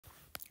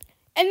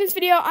In this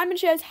video, I'm going to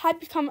show you guys how to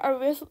become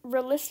a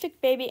realistic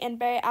baby in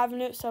Bay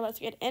Avenue, so let's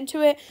get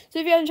into it. So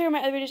if you haven't checked out my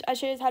other videos, I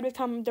show you guys how to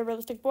become the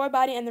realistic boy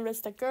body and the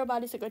realistic girl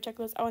body, so go check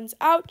those ones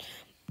out.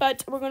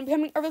 But we're going to be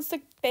becoming a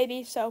realistic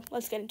baby, so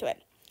let's get into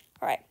it.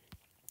 Alright,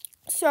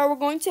 so we're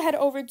going to head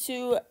over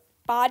to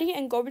body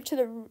and go over to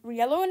the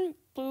yellow and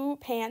blue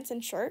pants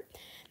and shirt.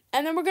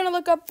 And then we're going to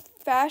look up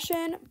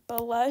fashion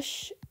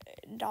blush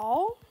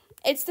doll.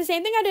 It's the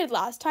same thing I did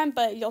last time,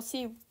 but you'll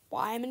see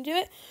why I'm going to do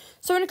it.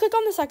 So we're going to click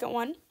on the second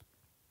one.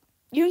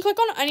 You can click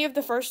on any of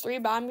the first three,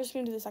 but I'm just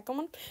going to do the second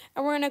one.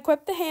 And we're going to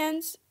equip the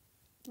hands,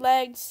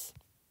 legs,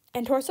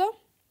 and torso.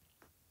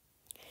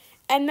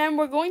 And then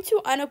we're going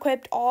to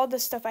unequip all the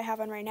stuff I have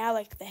on right now,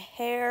 like the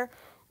hair.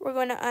 We're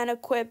going to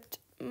unequip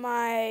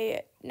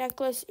my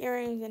necklace,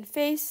 earrings, and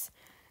face.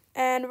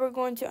 And we're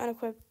going to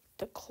unequip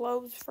the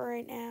clothes for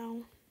right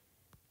now.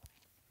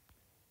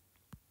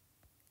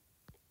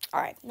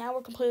 Alright, now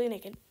we're completely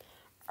naked.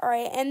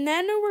 Alright, and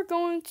then we're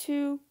going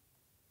to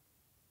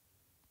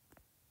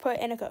put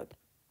in a code.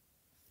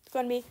 It's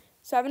going to be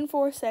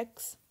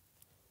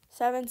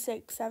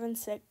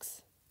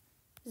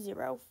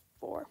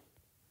 746767604.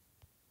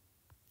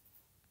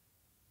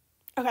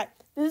 Okay,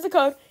 this is the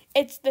code.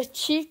 It's the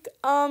cheek,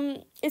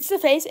 it's the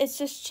face, it's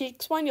just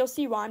cheeks one. You'll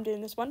see why I'm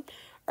doing this one.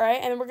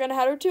 Alright, and then we're going to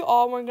head over to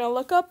all, and we're going to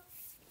look up,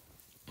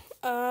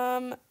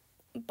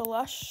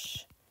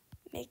 blush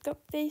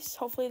makeup face.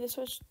 Hopefully this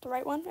was the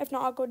right one. If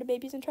not, I'll go to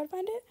babies and try to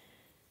find it.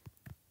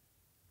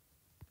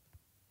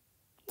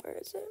 Where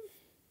is it?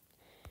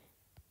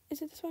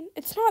 Is it this one?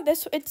 It's not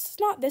this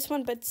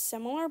one, but it's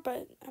similar,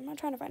 but I'm not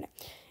trying to find it.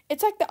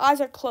 It's like the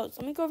eyes are closed.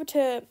 Let me go over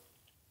to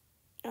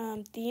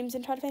themes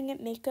and try to find it.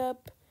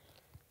 Makeup.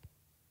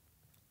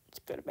 Let's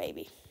go to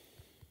baby.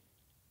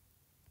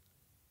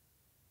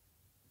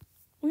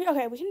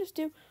 Okay, we can just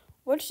do,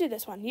 we'll just do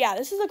this one. Yeah,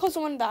 this is the closest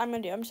one that I'm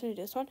going to do. I'm just going to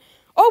do this one.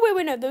 Oh,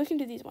 wait, no, we can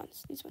do these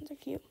ones. These ones are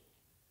cute.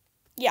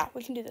 Yeah,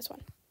 we can do this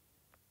one.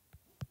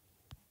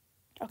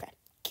 Okay,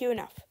 cute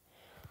enough.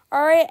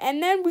 Alright,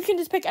 and then we can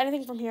just pick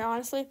anything from here,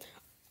 honestly.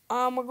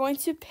 We're going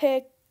to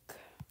pick,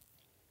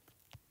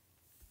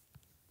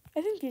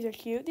 I think these are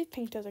cute. These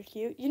pink toes are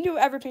cute. You can do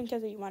whatever pink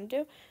toes that you want to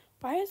do.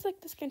 Why is,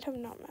 like, the skin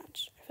tone not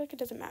match? I feel like it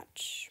doesn't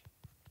match.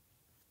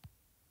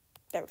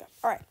 There we go.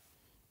 Alright. I'm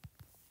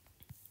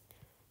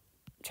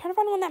trying to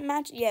find one that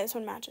matches. Yeah, this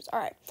one matches.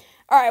 Alright.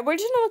 Alright, we're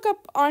just going to look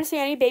up, honestly,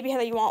 any baby hair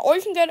that you want. Or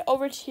you can get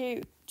over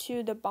to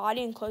the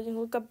body and clothes and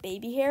look up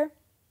baby hair.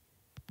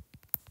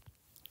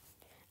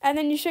 And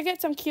then you should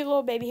get some cute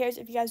little baby hairs.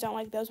 If you guys don't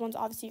like those ones,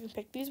 obviously you can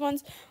pick these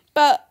ones.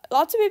 But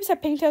lots of babies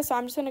have pigtails, so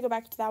I'm just going to go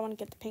back to that one and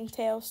get the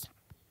pigtails.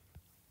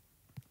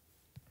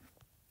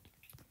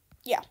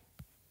 Yeah,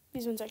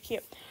 these ones are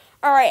cute.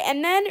 Alright,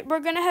 and then we're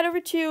going to head over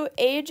to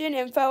age and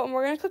info, and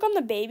we're going to click on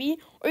the baby.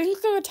 Or you can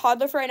click on a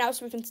toddler for right now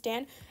so we can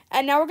stand.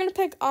 And now we're going to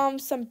pick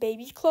some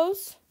baby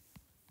clothes.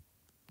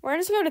 We're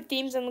going to go to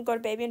themes and go to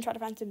baby and try to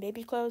find some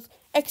baby clothes.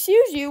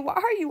 Excuse you, why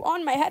are you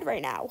on my head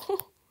right now?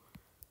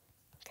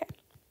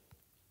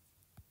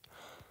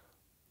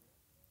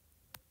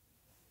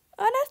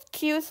 Oh, that's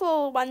cute. This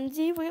little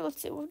onesie. Wait,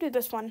 let's see. We'll do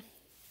this one.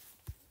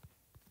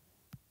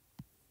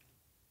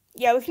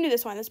 Yeah, we can do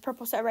this one. This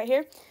purple set right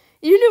here.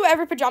 You can do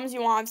whatever pajamas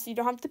you want, so you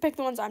don't have to pick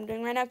the ones I'm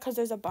doing right now because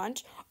there's a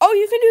bunch. Oh,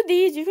 you can do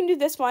these. You can do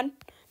this one.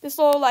 This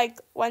little, like,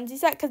 onesie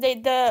set because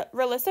the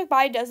realistic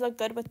body does look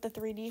good with the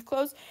 3D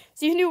clothes.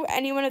 So you can do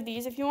any one of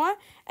these if you want.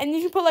 And you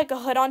can put, like, a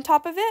hood on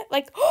top of it.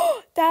 Like,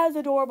 oh, that is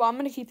adorable. I'm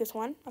going to keep this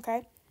one,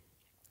 okay?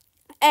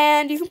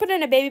 And you can put it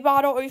in a baby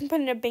bottle or you can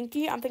put it in a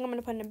binky. I think I'm going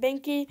to put it in a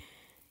binky.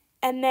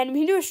 And then we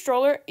can do a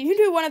stroller. You can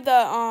do one of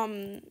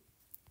the,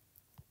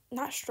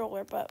 not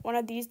stroller, but one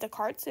of these, the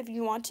carts, if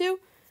you want to.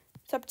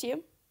 It's up to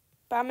you.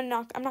 But I'm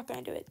not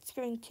going to do it. It's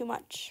giving too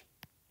much.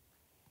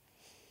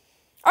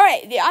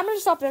 Alright, yeah, I'm going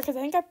to stop there because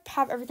I think I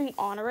have everything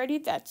on already.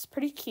 That's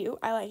pretty cute.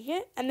 I like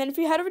it. And then if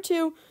you head over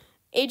to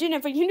age and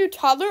info, you can do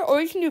toddler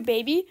or you can do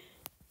baby.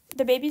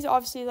 The baby's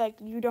obviously, like,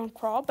 you don't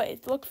crawl, but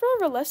it looks real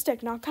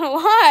realistic, not going to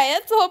lie.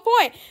 That's the whole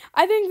point.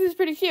 I think this is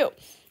pretty cute.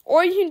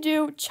 Or you can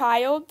do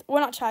child,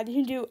 well, not child, you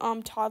can do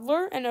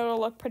toddler, and it'll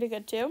look pretty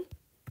good, too.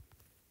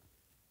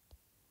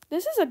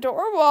 This is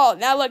adorable.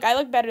 Now, look, I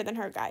look better than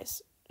her,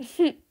 guys.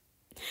 Wait,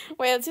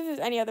 let's see if there's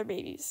any other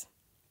babies.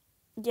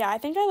 Yeah, I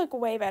think I look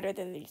way better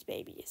than these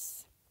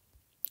babies.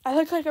 I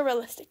look like a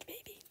realistic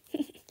baby.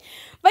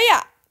 But,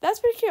 yeah, that's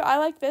pretty cute. I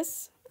like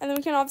this. And then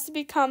we can obviously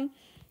become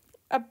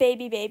a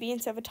baby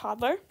instead of a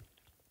toddler.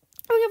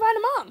 And we can find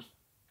a mom.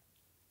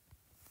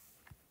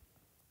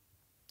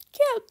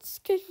 Cute.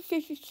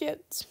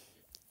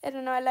 I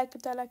don't know, I like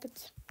it.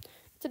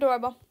 It's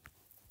adorable.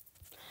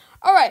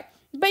 Alright,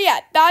 but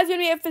yeah, that is going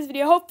to be it for this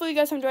video. Hopefully you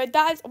guys enjoyed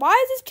that. Why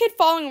is this kid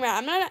following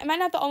around? Am I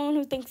not the only one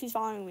who thinks he's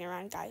following me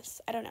around,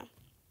 guys? I don't know.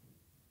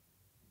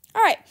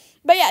 Alright,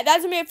 but yeah,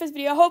 that's going to be it for this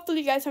video. Hopefully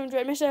you guys have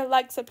enjoyed. Make sure to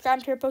like,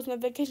 subscribe, turn post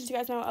notifications so you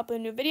guys know when I upload a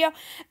new video.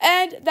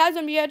 And that's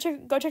going to be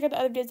it. Go check out the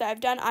other videos that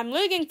I've done. I'm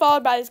literally getting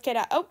followed by this kid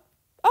at, oh,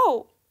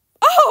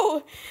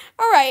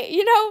 alright,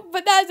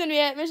 but that's going to be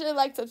it. Make sure to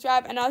like,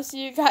 subscribe, and I'll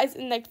see you guys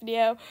in the next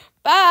video.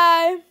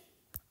 Bye!